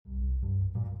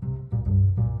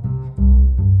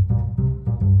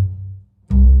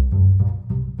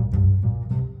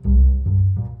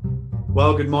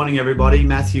Well, good morning, everybody.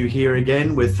 Matthew here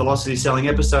again with Velocity Selling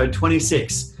episode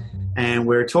 26. And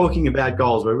we're talking about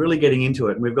goals. We're really getting into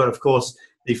it. And we've got, of course,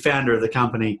 the founder of the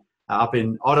company up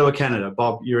in Ottawa, Canada,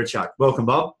 Bob Urichuck. Welcome,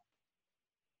 Bob.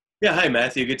 Yeah, hi,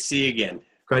 Matthew. Good to see you again.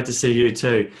 Great to see you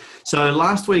too. So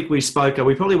last week we spoke,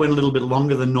 we probably went a little bit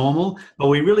longer than normal, but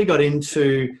we really got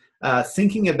into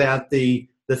thinking about the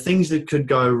things that could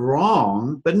go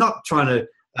wrong, but not trying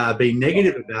to be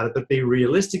negative about it, but be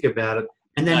realistic about it.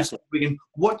 And then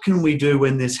what can we do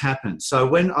when this happens? So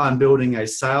when I'm building a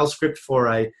sales script for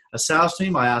a sales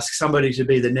team, I ask somebody to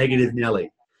be the negative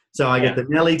Nelly. So I get the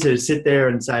Nelly to sit there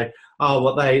and say, oh,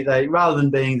 well, they rather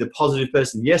than being the positive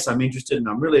person, yes, I'm interested and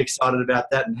I'm really excited about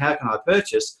that and how can I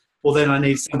purchase? Well, then I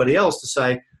need somebody else to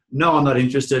say, no, I'm not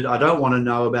interested. I don't want to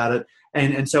know about it.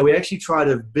 And so we actually try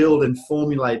to build and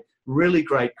formulate really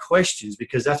great questions,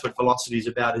 because that's what Velocity is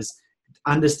about, is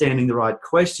understanding the right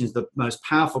questions, the most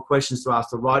powerful questions to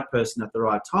ask the right person at the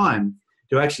right time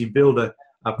to actually build a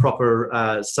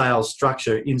proper sales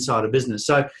structure inside a business.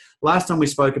 So last time we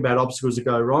spoke about obstacles that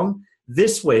go wrong.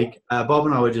 This week, Bob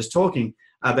and I were just talking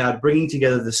about bringing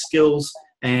together the skills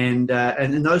and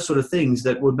those sort of things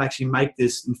that would actually make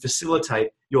this and facilitate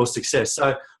your success.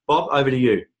 So Bob, over to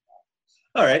you.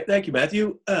 All right. Thank you,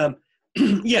 Matthew.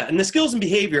 Yeah, and the skills and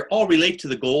behavior all relate to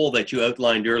the goal that you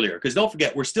outlined earlier, because don't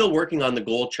forget, we're still working on the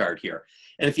goal chart here.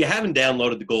 And if you haven't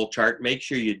downloaded the goal chart, make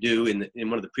sure you do in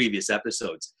one of the previous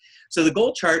episodes. So the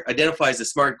goal chart identifies the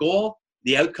SMART goal,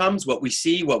 the outcomes, what we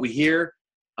see, what we hear,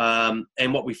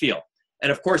 and what we feel.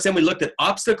 And of course, then we looked at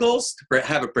obstacles to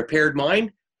have a prepared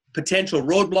mind, potential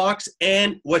roadblocks,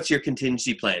 and what's your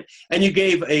contingency plan. And you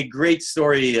gave a great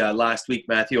story last week,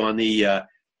 Matthew, on the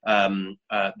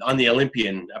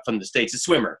Olympian from the States, a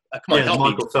swimmer. Come on, help me.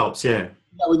 Michael Phelps, yeah.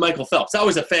 Yeah, with Michael Phelps. That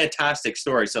was a fantastic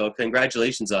story, so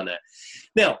congratulations on that.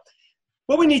 Now,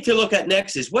 what we need to look at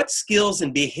next is what skills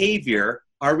and behavior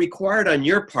are required on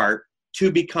your part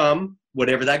to become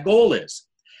whatever that goal is.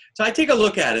 So I take a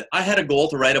look at it. I had a goal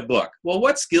to write a book. Well,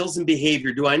 what skills and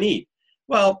behavior do I need?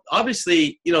 Well,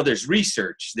 obviously, there's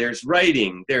research, there's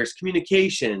writing, there's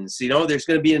communications, there's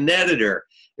going to be an editor,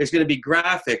 there's going to be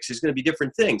graphics, there's going to be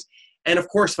different things. And of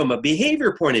course, from a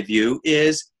behavior point of view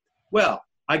is, well,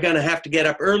 I'm going to have to get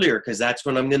up earlier because that's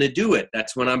when I'm going to do it.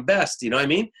 That's when I'm best, you know what I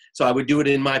mean? So I would do it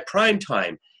in my prime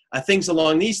time, things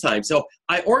along these times. So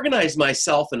I organized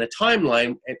myself in a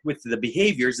timeline with the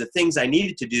behaviors, the things I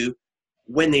needed to do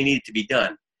when they needed to be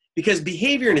done. Because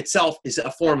behavior in itself is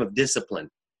a form of discipline.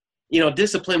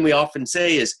 Discipline, we often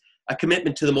say, is a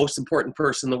commitment to the most important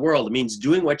person in the world. It means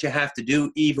doing what you have to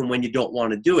do even when you don't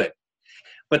want to do it.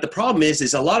 But the problem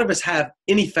is a lot of us have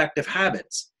ineffective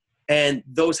habits, and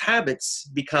those habits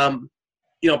become,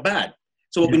 bad.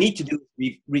 So what we need to do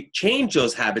is we change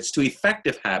those habits to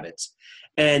effective habits.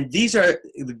 And this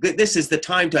is the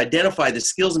time to identify the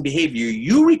skills and behavior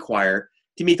you require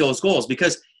to meet those goals.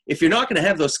 Because if you're not going to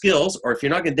have those skills, or if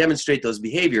you're not going to demonstrate those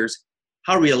behaviors,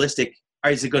 how realistic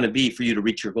is it going to be for you to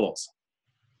reach your goals?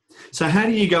 So how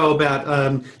do you go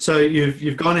about, so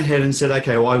you've gone ahead and said,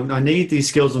 okay, well, I need these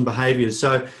skills and behaviors.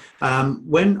 So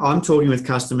when I'm talking with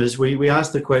customers, we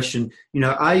ask the question,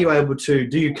 are you able to,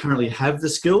 do you currently have the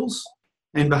skills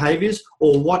and behaviors,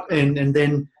 or what, and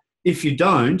then if you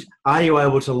don't, are you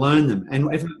able to learn them? And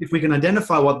if we can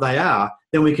identify what they are,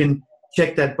 then we can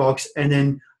check that box. And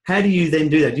then how do you then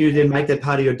do that? Do you then make that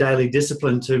part of your daily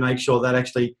discipline to make sure that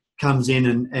actually comes in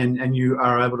and you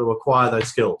are able to acquire those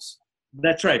skills?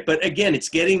 That's right. But again, it's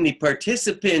getting the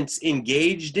participants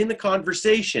engaged in the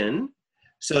conversation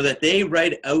so that they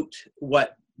write out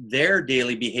what their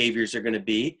daily behaviors are going to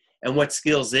be and what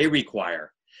skills they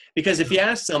require. Because if you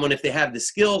ask someone if they have the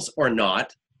skills or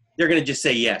not, they're going to just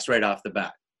say yes right off the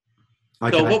bat.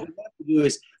 Okay. So what we have to do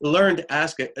is learn to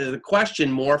ask the question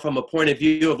more from a point of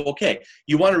view of, okay,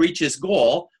 you want to reach this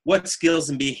goal. What skills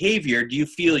and behavior do you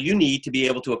feel you need to be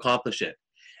able to accomplish it?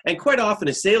 And quite often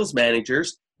as sales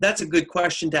managers, that's a good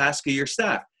question to ask of your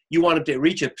staff. You want them to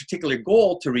reach a particular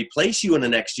goal to replace you in the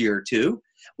next year or two.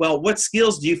 Well, what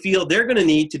skills do you feel they're going to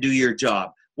need to do your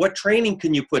job? What training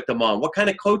can you put them on? What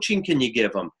kind of coaching can you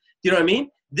give them? Do you know what I mean?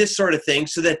 This sort of thing,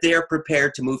 so that they're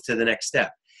prepared to move to the next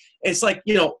step. It's like,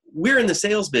 we're in the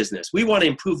sales business. We want to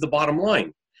improve the bottom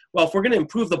line. Well, if we're going to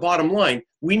improve the bottom line,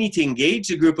 we need to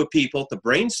engage a group of people to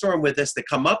brainstorm with us, to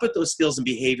come up with those skills and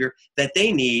behavior that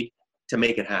they need to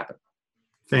make it happen.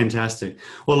 Fantastic.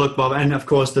 Well, look, Bob, and of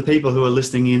course, the people who are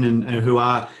listening in and who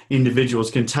are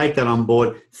individuals can take that on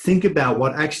board. Think about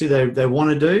what actually they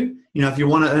want to do. If you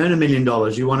want to earn $1 million,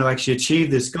 you want to actually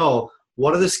achieve this goal,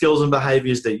 what are the skills and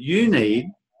behaviors that you need?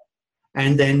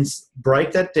 And then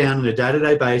break that down on a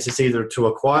day-to-day basis, either to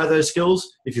acquire those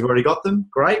skills. If you've already got them,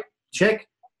 great. check.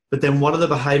 But then what are the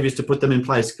behaviors to put them in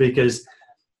place? Because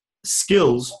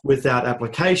skills without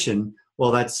application,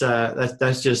 well, that's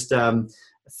just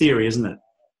theory, isn't it?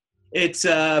 It's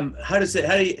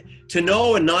to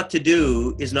know and not to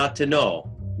do is not to know,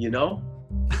 you know?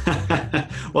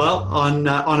 Well, on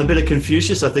a bit of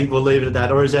Confucius, I think we'll leave it at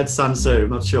that. Or is that Sun Tzu? I'm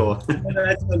not sure.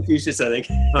 That's Confucius, I think.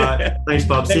 All right. Thanks,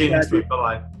 Bob. See you next week.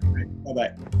 Bye-bye.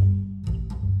 Bye-bye.